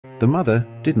The mother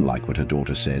didn't like what her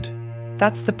daughter said.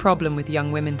 That's the problem with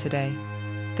young women today.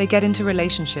 They get into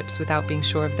relationships without being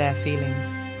sure of their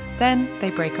feelings. Then they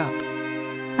break up.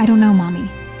 I don't know, Mommy.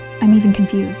 I'm even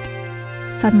confused.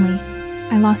 Suddenly,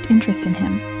 I lost interest in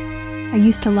him. I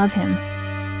used to love him,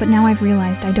 but now I've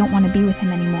realized I don't want to be with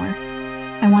him anymore.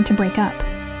 I want to break up.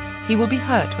 He will be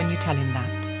hurt when you tell him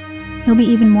that. He'll be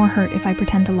even more hurt if I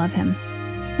pretend to love him.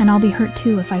 And I'll be hurt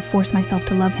too if I force myself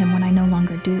to love him when I no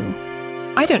longer do.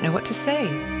 I don't know what to say.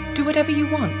 Do whatever you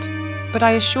want. But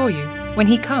I assure you, when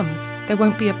he comes, there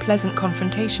won't be a pleasant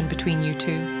confrontation between you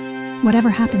two. Whatever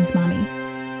happens, Mommy.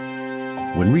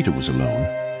 When Rita was alone,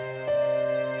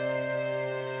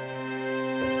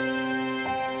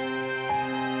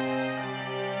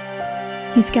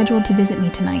 he's scheduled to visit me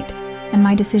tonight, and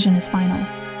my decision is final.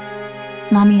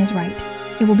 Mommy is right.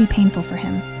 It will be painful for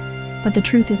him. But the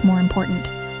truth is more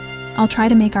important. I'll try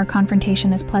to make our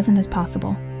confrontation as pleasant as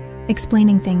possible,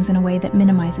 explaining things in a way that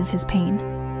minimizes his pain.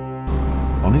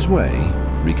 on his way,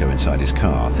 Rico inside his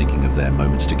car, thinking of their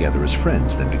moments together as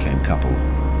friends, then became couple.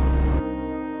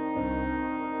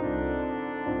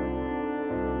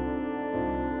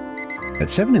 At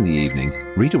 7 in the evening,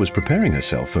 Rita was preparing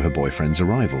herself for her boyfriend's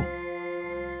arrival.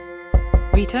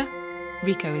 Rita,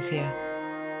 Rico is here.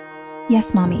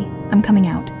 Yes, Mommy, I'm coming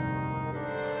out.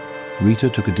 Rita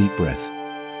took a deep breath,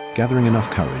 gathering enough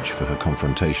courage for her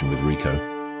confrontation with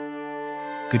Rico.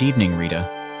 Good evening, Rita.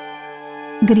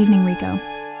 Good evening, Rico.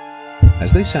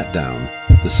 As they sat down,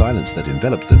 the silence that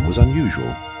enveloped them was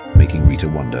unusual, making Rita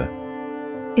wonder.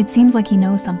 It seems like he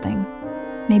knows something.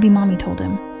 Maybe Mommy told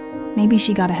him. Maybe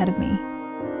she got ahead of me.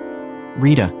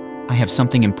 Rita, I have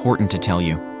something important to tell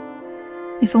you.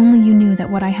 If only you knew that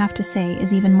what I have to say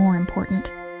is even more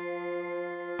important.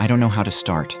 I don't know how to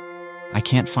start. I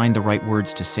can't find the right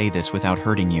words to say this without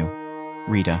hurting you.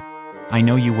 Rita, I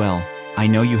know you well. I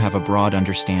know you have a broad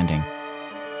understanding.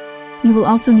 You will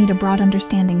also need a broad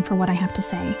understanding for what I have to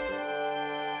say.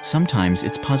 Sometimes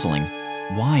it's puzzling.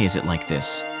 Why is it like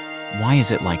this? Why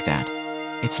is it like that?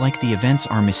 It's like the events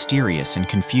are mysterious and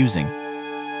confusing.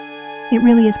 It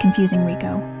really is confusing,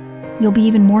 Rico. You'll be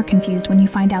even more confused when you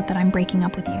find out that I'm breaking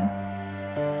up with you.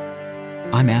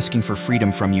 I'm asking for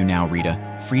freedom from you now, Rita.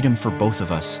 Freedom for both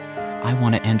of us. I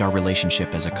want to end our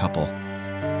relationship as a couple.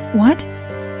 What?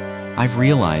 I've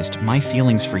realized my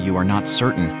feelings for you are not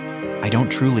certain. I don't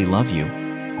truly love you.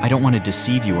 I don't want to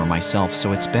deceive you or myself,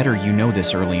 so it's better you know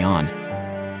this early on.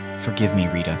 Forgive me,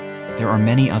 Rita. There are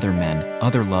many other men,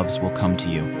 other loves will come to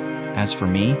you. As for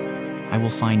me, I will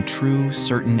find true,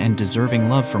 certain, and deserving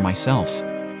love for myself.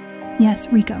 Yes,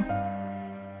 Rico.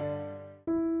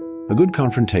 A good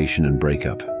confrontation and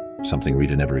breakup, something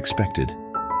Rita never expected.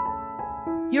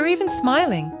 You're even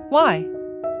smiling. Why?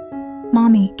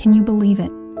 Mommy, can you believe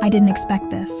it? I didn't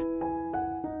expect this.